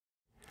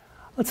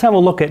Let's have a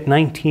look at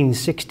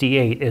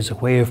 1968 as a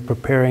way of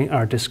preparing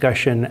our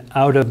discussion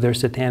out of their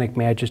Satanic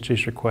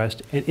Majesty's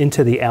Request and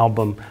into the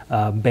album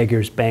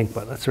Beggar's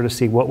Banquet. Let's sort of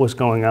see what was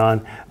going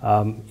on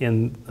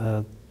in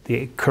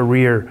the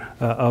career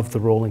of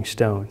the Rolling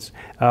Stones.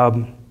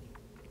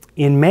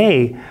 In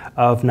May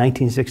of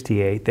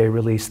 1968, they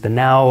released the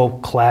now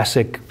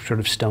classic sort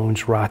of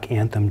Stones rock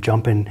anthem,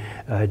 Jumpin'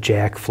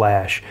 Jack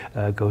Flash,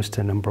 goes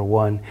to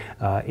 #1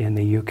 in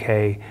the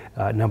UK,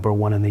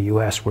 #1 in the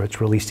US, where it's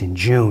released in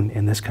June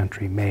in this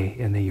country, May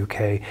in the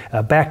UK,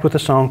 backed with a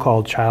song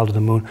called Child of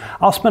the Moon.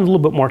 I'll spend a little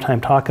bit more time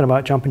talking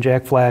about Jumpin'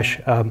 Jack Flash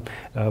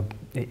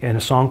in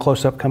a song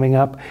close-up coming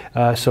up,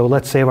 so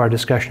let's save our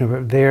discussion of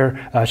it there.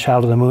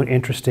 Child of the Moon,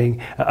 interesting.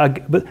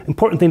 But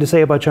important thing to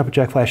say about Jumpin'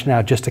 Jack Flash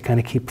now, just to kind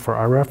of keep for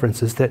our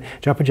reference, is that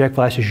Jumpin' Jack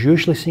Flash is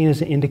usually seen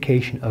as an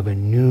indication of a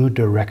new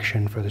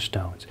direction for the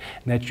Stones.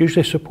 And that's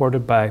usually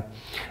supported by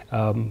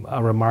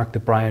a remark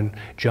that Brian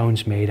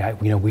Jones made.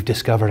 We've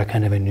discovered a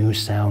kind of a new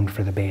sound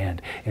for the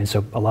band. And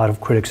so a lot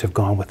of critics have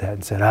gone with that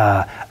and said,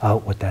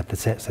 out with that, the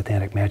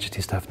Satanic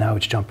Majesty stuff. Now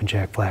it's Jumpin'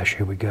 Jack Flash,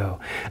 here we go.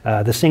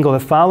 The single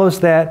that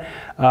follows that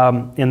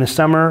in the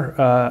summer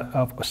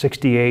of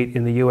 '68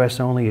 in the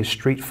US only is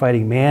Street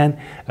Fighting Man.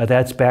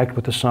 That's backed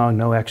with the song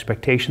No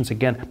Expectations.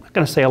 Again, I'm not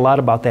going to say a lot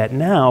about that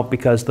now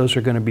because those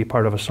are going to be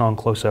part of a song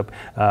close-up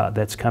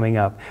that's coming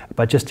up.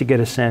 But just to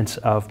get a sense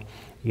of,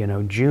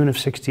 June of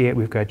 '68,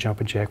 we've got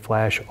Jumpin' Jack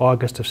Flash.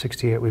 August of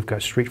 '68, we've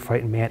got Street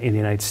Fighting Man in the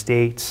United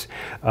States.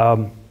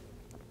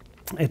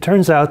 It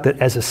turns out that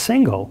as a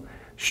single,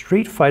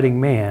 Street Fighting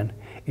Man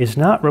is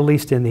not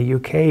released in the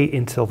UK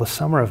until the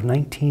summer of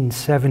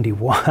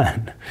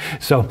 1971.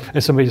 So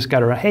somebody just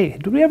got around, hey,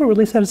 did we ever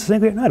release that as a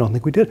single? No, I don't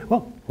think we did.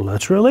 Well,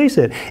 let's release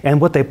it. And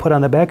what they put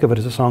on the back of it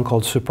is a song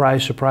called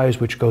Surprise,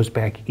 Surprise, which goes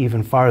back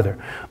even farther.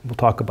 We'll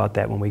talk about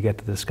that when we get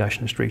to the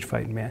discussion of Street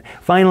Fighting Man.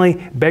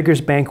 Finally, Beggar's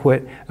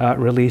Banquet,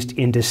 released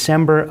in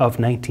December of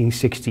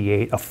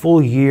 1968, a full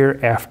year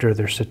after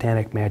their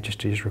Satanic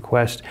Majesty's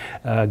Request,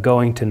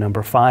 going to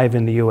 #5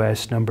 in the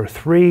US,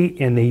 #3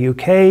 in the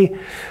UK.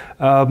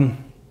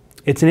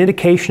 It's an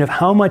indication of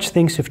how much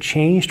things have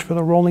changed for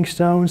the Rolling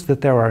Stones,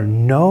 that there are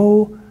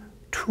no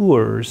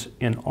tours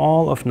in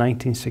all of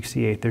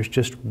 1968. There's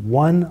just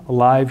one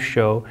live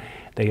show.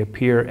 They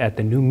appear at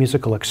the New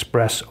Musical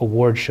Express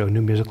award show.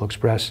 New Musical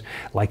Express,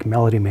 like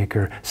Melody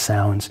Maker,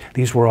 Sounds.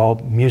 These were all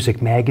music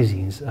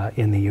magazines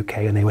in the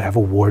UK, and they would have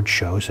award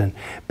shows, and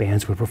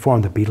bands would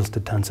perform. The Beatles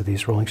did tons of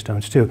these, Rolling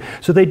Stones too.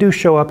 So they do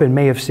show up in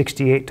May of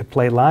 '68 to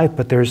play live,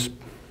 but there's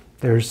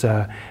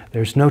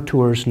no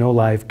tours, no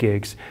live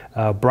gigs.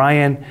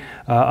 Brian,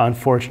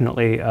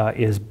 unfortunately,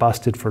 is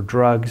busted for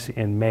drugs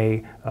in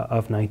May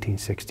of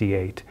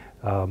 1968.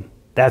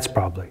 That's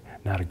probably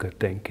not a good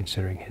thing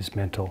considering his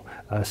mental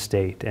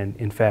state. And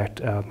in fact,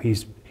 he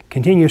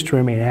continues to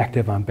remain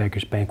active on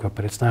Beggar's Banquet,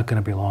 but it's not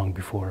going to be long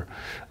before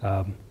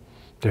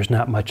there's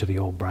not much of the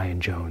old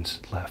Brian Jones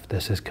left.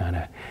 This is kind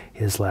of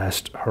his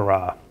last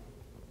hurrah.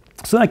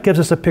 So that gives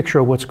us a picture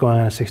of what's going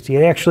on in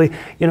 '68. Actually,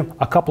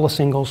 a couple of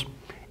singles,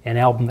 an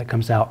album that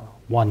comes out,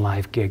 one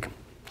live gig.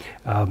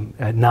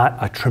 Not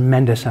a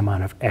tremendous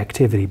amount of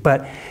activity.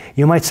 But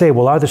you might say,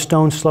 well, are the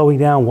Stones slowing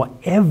down? Well,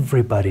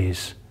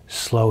 everybody's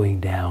slowing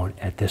down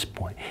at this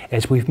point.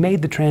 As we've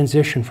made the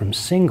transition from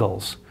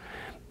singles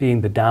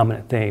being the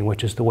dominant thing,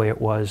 which is the way it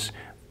was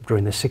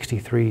during the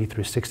 '63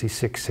 through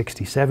 '66,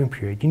 '67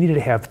 period, you needed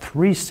to have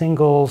 3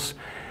 singles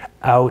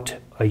out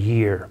a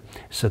year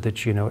so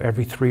that,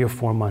 every 3 or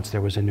 4 months there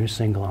was a new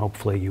single, and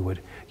hopefully you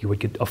would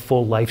get a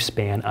full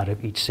lifespan out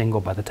of each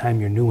single. By the time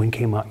your new one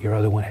came out, your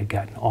other one had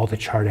gotten all the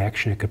chart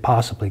action it could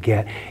possibly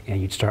get,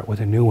 and you'd start with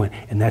a new one,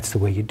 and that's the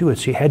way you do it.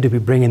 So you had to be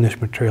bringing this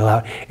material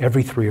out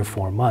every 3 or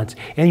 4 months,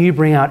 and you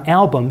bring out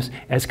albums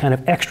as kind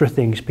of extra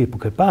things people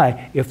could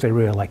buy if they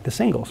really liked the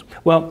singles.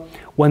 Well,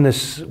 when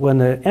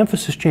the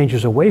emphasis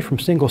changes away from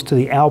singles to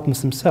the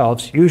albums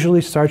themselves,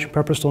 usually Sgt.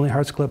 Pepper's Lonely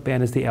Hearts Club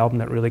Band is the album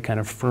that really kind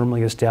of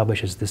firmly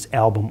establishes this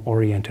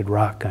album-oriented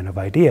rock kind of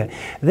idea.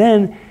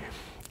 Then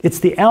it's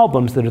the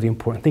albums that are the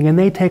important thing, and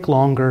they take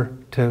longer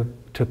to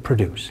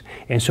produce.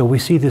 And so we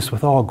see this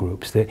with all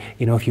groups, that,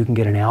 if you can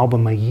get an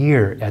album a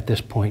year at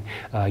this point,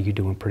 you're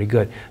doing pretty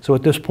good. So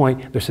at this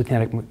point, the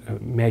Satanic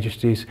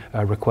Majesty's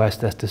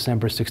Request, that's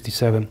December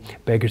 '67.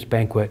 Beggar's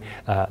Banquet,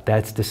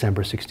 that's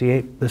December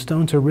 '68. The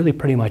Stones are really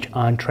pretty much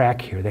on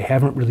track here. They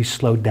haven't really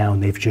slowed down.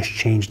 They've just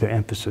changed their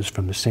emphasis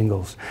from the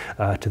singles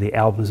to the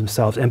albums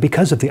themselves. And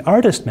because of the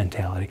artist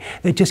mentality,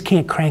 they just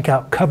can't crank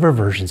out cover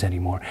versions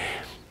anymore.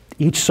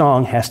 Each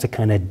song has to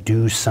kind of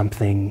do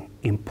something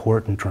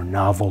important or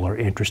novel or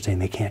interesting.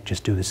 They can't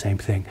just do the same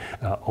thing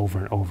over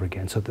and over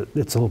again. So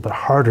it's a little bit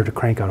harder to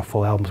crank out a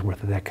full album's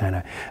worth of that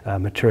kind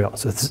of material.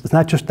 So it's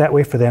not just that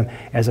way for them.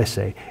 As I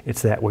say,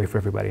 it's that way for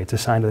everybody. It's a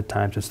sign of the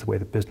times. It's the way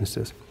the business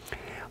is.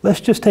 Let's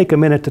just take a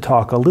minute to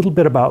talk a little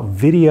bit about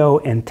video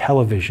and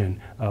television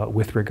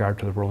with regard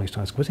to the Rolling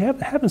Stones, because we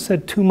haven't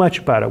said too much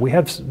about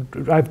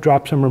it. I've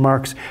dropped some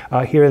remarks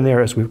here and there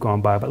as we've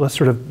gone by, but let's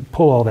sort of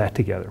pull all that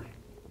together.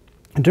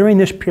 During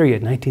this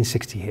period,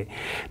 1968,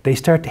 they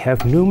start to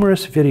have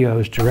numerous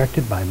videos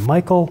directed by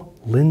Michael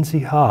Lindsay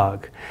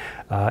Hogg,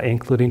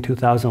 including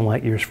 2,000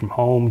 Light Years from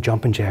Home,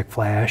 Jumpin' Jack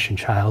Flash, and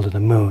Child of the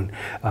Moon.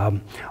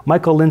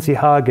 Michael Lindsay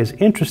Hogg is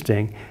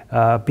interesting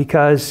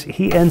because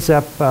he ends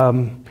up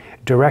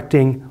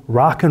directing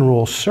Rock and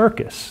Roll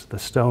Circus, the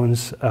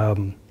Stones'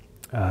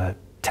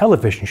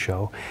 television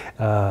show.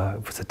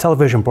 It was a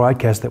television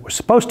broadcast that was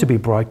supposed to be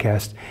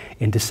broadcast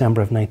in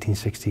December of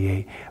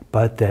 1968,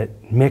 but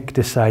that Mick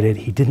decided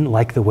he didn't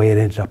like the way it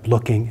ended up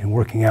looking and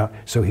working out,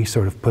 so he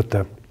sort of put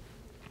the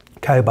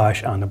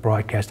kibosh on the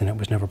broadcast, and it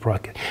was never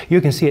broadcast. You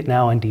can see it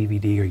now on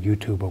DVD or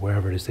YouTube or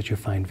wherever it is that you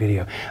find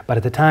video. But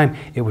at the time,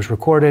 it was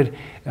recorded,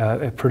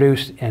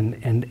 produced,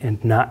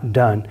 and not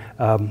done.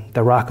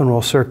 The Rock and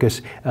Roll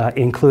Circus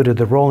included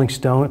the Rolling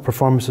Stones,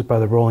 performances by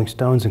the Rolling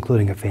Stones,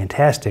 including a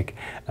fantastic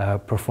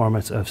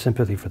performance of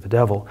Sympathy for the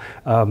Devil.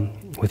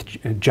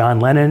 With John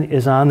Lennon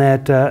is on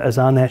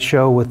that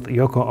show with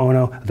Yoko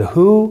Ono. The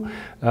Who,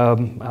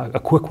 a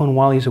quick one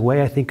while he's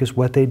away, I think, is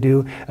what they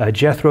do.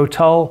 Jethro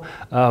Tull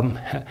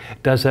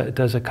does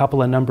a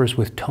couple of numbers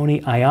with Tony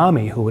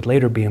Iommi, who would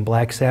later be in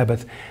Black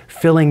Sabbath,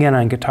 filling in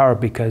on guitar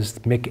because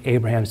Mick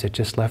Abrahams had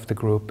just left the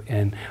group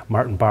and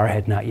Martin Barr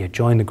had not yet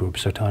joined the group,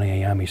 so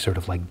Tony Iommi sort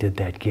of like did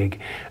that gig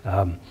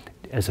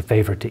as a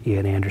favor to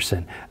Ian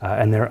Anderson.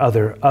 And there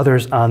are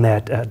others on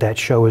that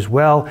show as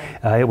well.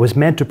 It was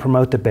meant to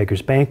promote the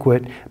Beggar's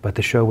Banquet, but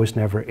the show was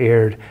never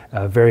aired.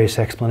 Various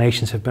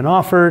explanations have been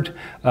offered.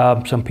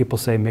 Some people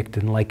say Mick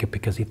didn't like it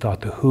because he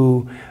thought The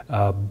Who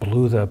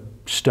blew the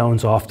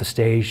Stones off the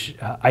stage.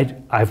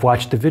 I've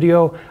watched the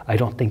video. I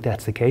don't think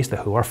that's the case. The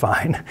Who are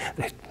fine.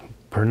 They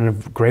put in a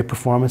great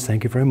performance,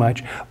 thank you very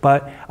much.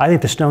 But I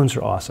think the Stones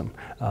are awesome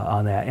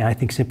on that, and I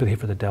think Sympathy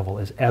for the Devil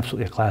is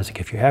absolutely a classic.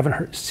 If you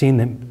haven't seen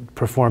them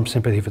perform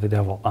Sympathy for the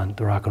Devil on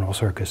the Rock and Roll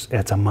Circus,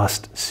 it's a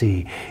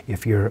must-see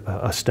if you're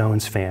a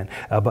Stones fan.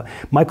 But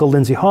Michael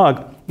Lindsay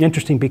Hogg,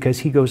 interesting because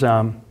he goes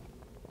on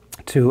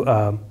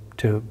to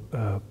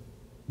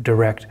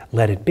direct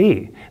Let It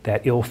Be,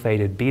 that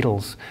ill-fated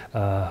Beatles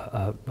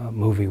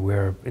movie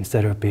where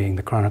instead of being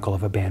the chronicle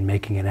of a band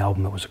making an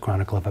album, it was a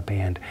chronicle of a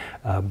band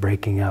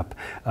breaking up.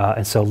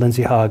 And so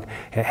Lindsay Hogg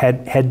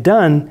had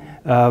done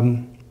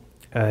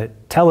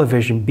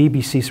television,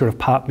 BBC sort of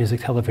pop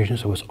music television,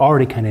 so was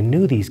already kind of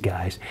knew these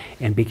guys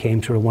and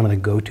became sort of one of the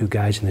go-to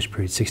guys in this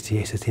period,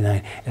 68,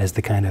 69, as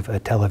the kind of a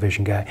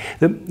television guy.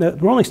 The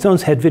Rolling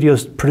Stones had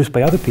videos produced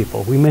by other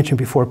people. We mentioned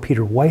before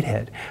Peter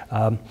Whitehead,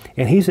 and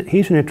he's an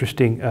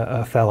interesting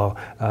fellow.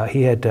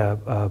 He had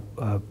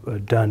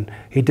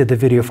he did the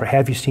video for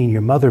Have You Seen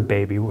Your Mother,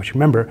 Baby, which,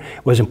 remember,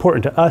 was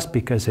important to us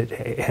because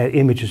it had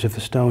images of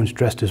the Stones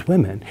dressed as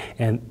women,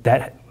 and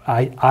that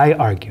I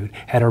argued,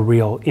 had a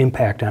real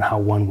impact on how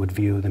one would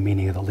view the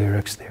meaning of the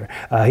lyrics there.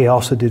 He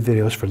also did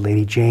videos for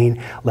Lady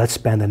Jane, Let's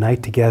Spend the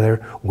Night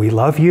Together, We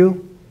Love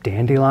You,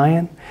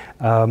 Dandelion,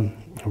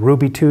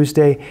 Ruby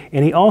Tuesday,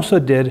 and he also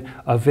did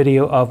a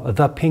video of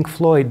the Pink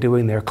Floyd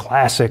doing their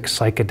classic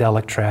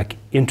psychedelic track,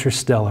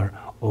 Interstellar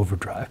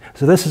Overdrive.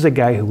 So this is a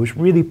guy who was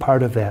really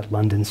part of that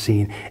London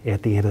scene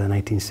at the end of the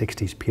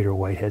 1960s, Peter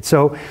Whitehead.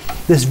 So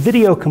this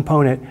video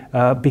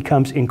component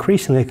becomes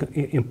increasingly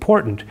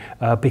important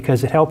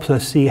because it helps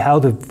us see how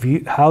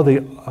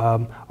the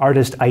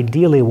artist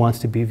ideally wants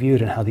to be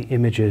viewed and how the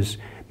images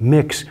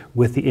mix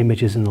with the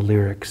images in the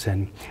lyrics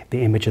and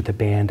the image of the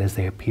band as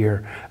they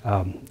appear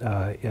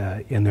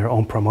in their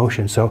own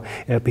promotion. So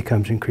it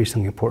becomes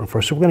increasingly important for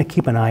us. So we're going to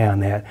keep an eye on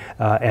that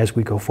as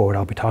we go forward.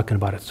 I'll be talking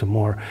about it some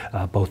more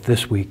both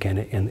this week and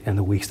in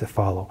the weeks that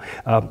follow.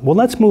 Well,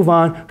 let's move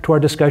on to our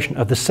discussion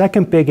of the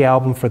second big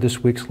album for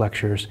this week's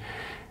lectures,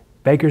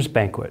 Beggar's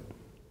Banquet.